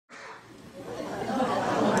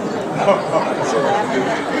Show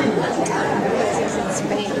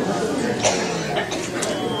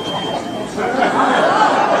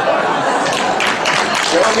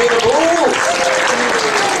me the bulls.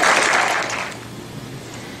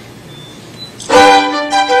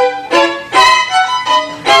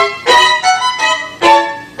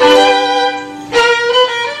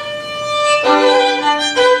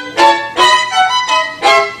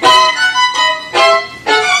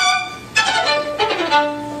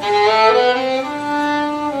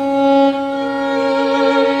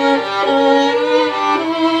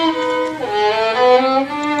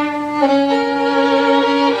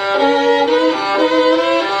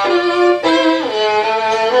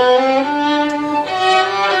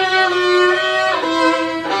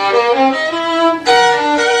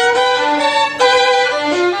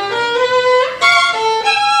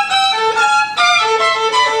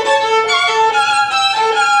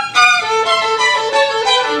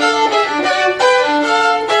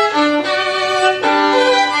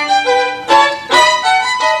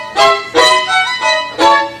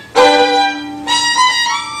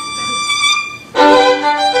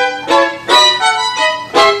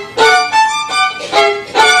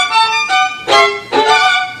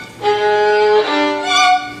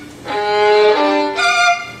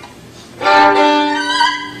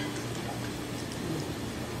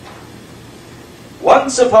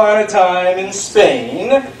 Once upon a time in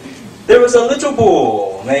Spain, there was a little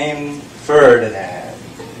bull named Ferdinand.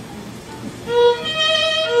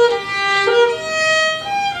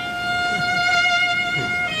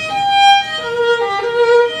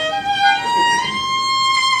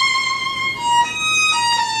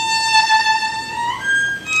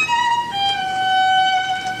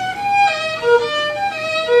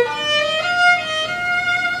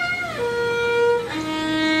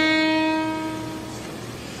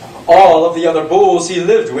 All of the other bulls he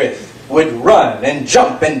lived with would run and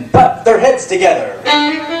jump and butt their heads together.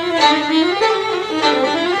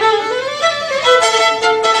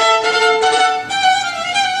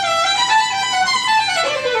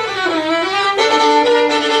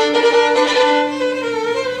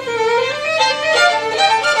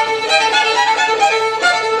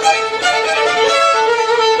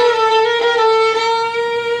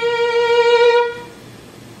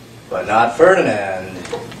 But not Ferdinand.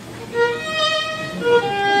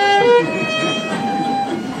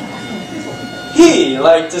 He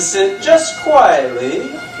liked to sit just quietly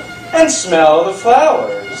and smell the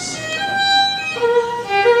flowers.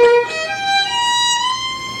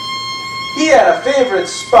 He had a favorite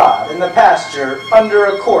spot in the pasture under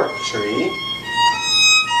a cork tree,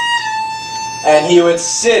 and he would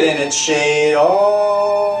sit in its shade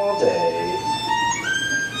all day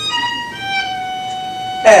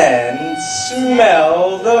and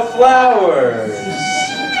smell the flowers.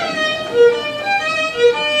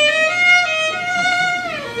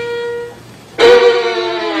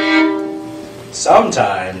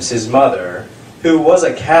 Sometimes his mother, who was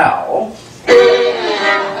a cow,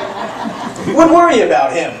 would worry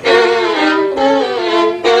about him.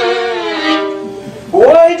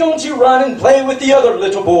 "Why don't you run and play with the other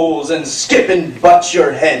little bulls and skip and butt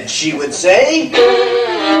your head?" she would say.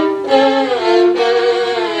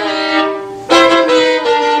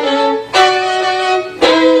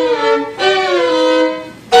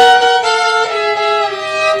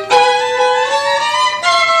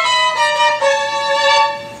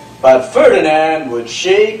 But Ferdinand would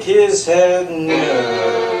shake his head no.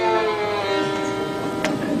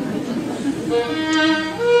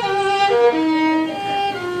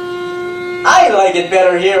 I like it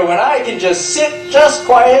better here when I can just sit just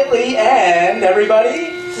quietly and,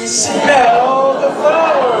 everybody, smell the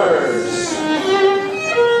flowers.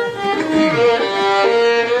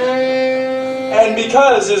 And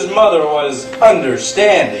because his mother was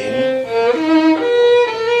understanding,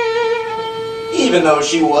 even though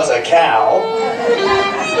she was a cow,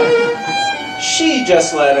 she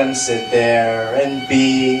just let him sit there and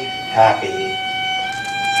be happy.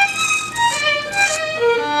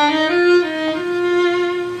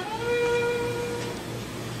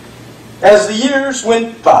 As the years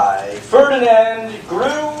went by, Ferdinand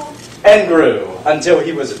grew and grew until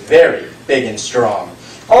he was very big and strong.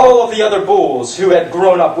 All of the other bulls who had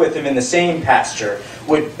grown up with him in the same pasture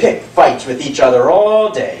would pick fights with each other all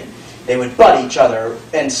day. They would butt each other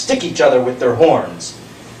and stick each other with their horns.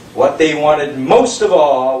 What they wanted most of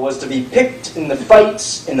all was to be picked in the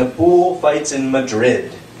fights, in the bull fights in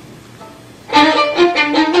Madrid.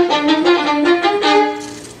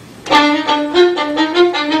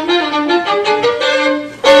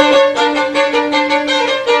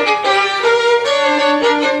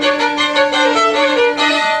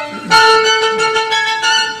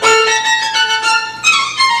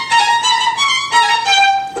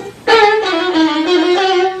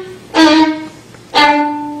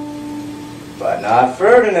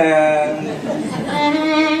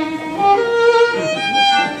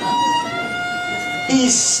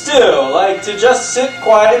 still liked to just sit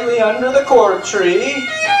quietly under the cork tree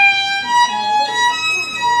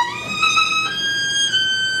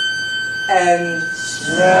and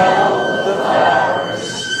smell the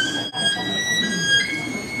flowers.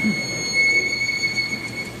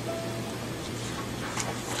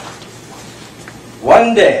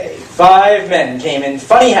 One day, 5 men came in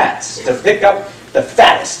funny hats to pick up the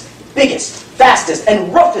fattest, biggest, fastest,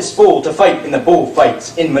 and roughest bull to fight in the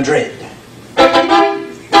bullfights in Madrid.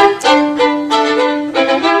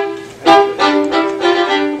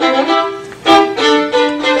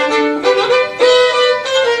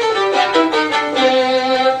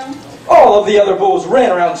 All of the other bulls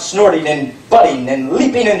ran around snorting and butting and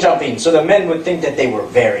leaping and jumping, so the men would think that they were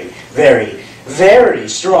very, very, very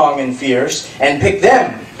strong and fierce, and pick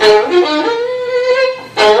them.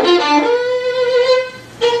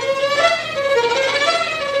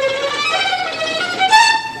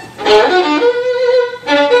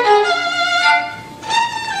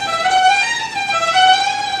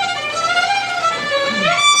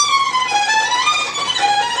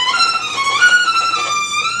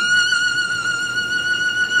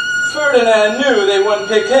 Ferdinand knew they wouldn't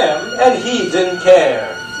pick him, and he didn't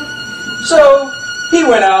care. So he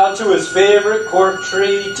went out to his favorite cork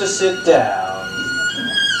tree to sit down.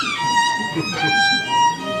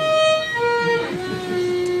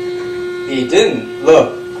 He didn't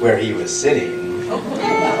look where he was sitting.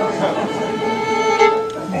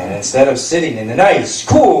 And instead of sitting in the nice,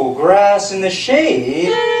 cool grass in the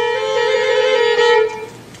shade,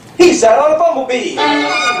 he sat on a bumblebee.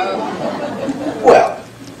 Well,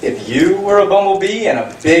 if you were a bumblebee and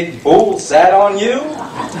a big bull sat on you,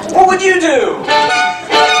 what would you do?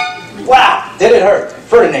 Wow, did it hurt?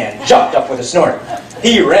 Ferdinand jumped up with a snort.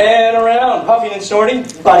 He ran around, puffing and snorting,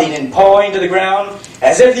 butting and pawing to the ground,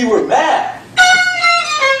 as if he were mad.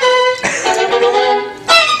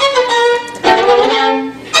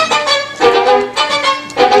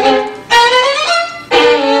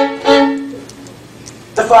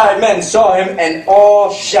 The 5 men saw him and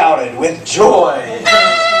all shouted with joy.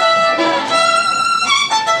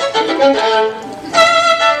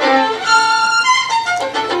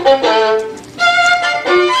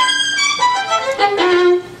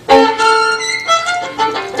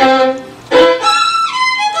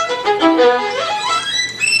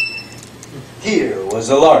 Here was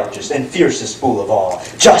the largest and fiercest bull of all,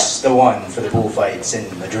 just the one for the bullfights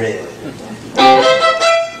in Madrid.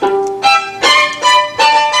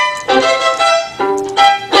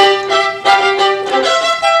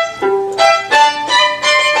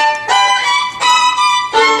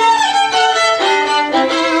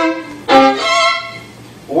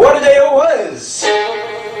 What a day it was!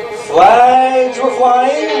 Flags were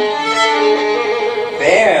flying,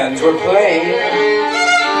 bands were playing,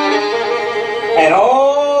 and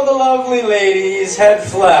all the lovely ladies had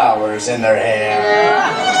flowers in their hair.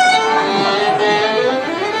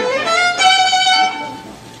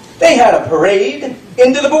 They had a parade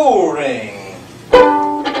into the bull ring.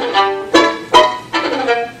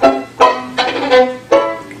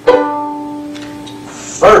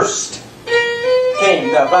 First came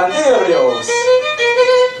the banderos.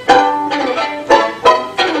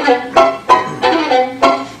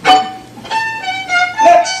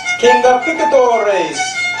 Next came the picadores.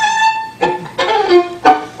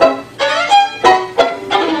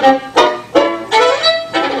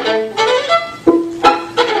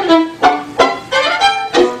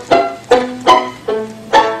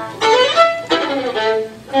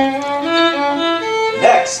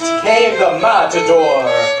 Next came the matador,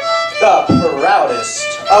 the proudest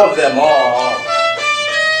of them all.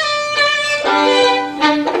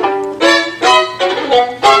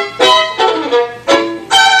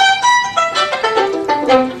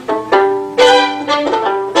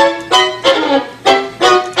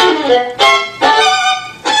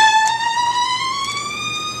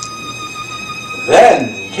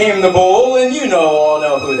 Then came the bull, and you all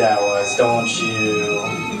know who that was, don't you?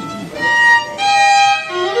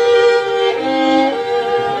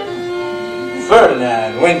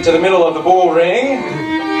 Ferdinand went to the middle of the bull ring,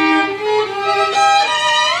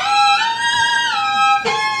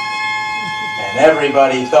 and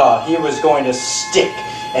everybody thought he was going to stick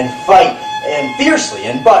and fight and fiercely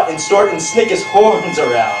and butt and snort and snick his horns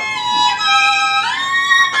around.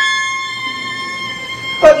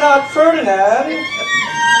 But not Ferdinand.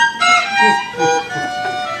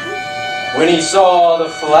 When he saw the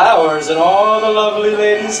flowers in all the lovely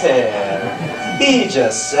ladies' hair, he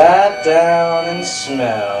just sat down and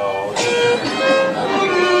smelled.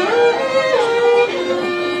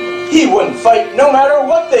 He wouldn't fight no matter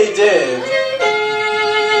what they did.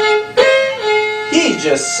 He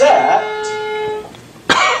just sat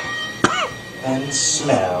and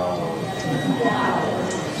smelled.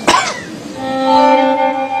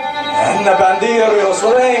 And the banderos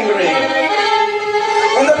were angry.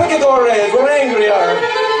 And the picadores were angrier.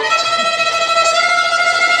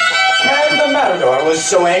 And the matador was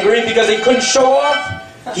so angry because he couldn't show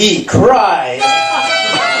off, he cried.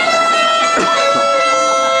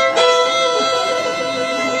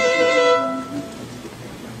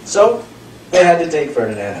 So, they had to take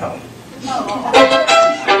Ferdinand home.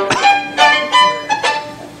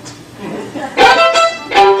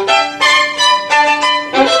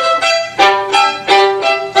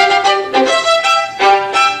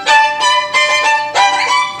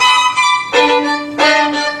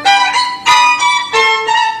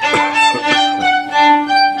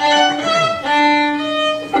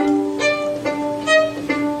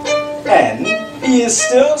 And he is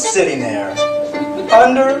still sitting there,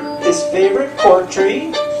 under his favorite cork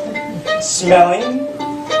tree, smelling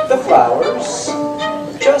the flowers,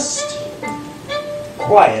 just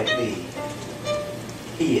quietly.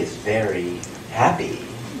 He is very happy.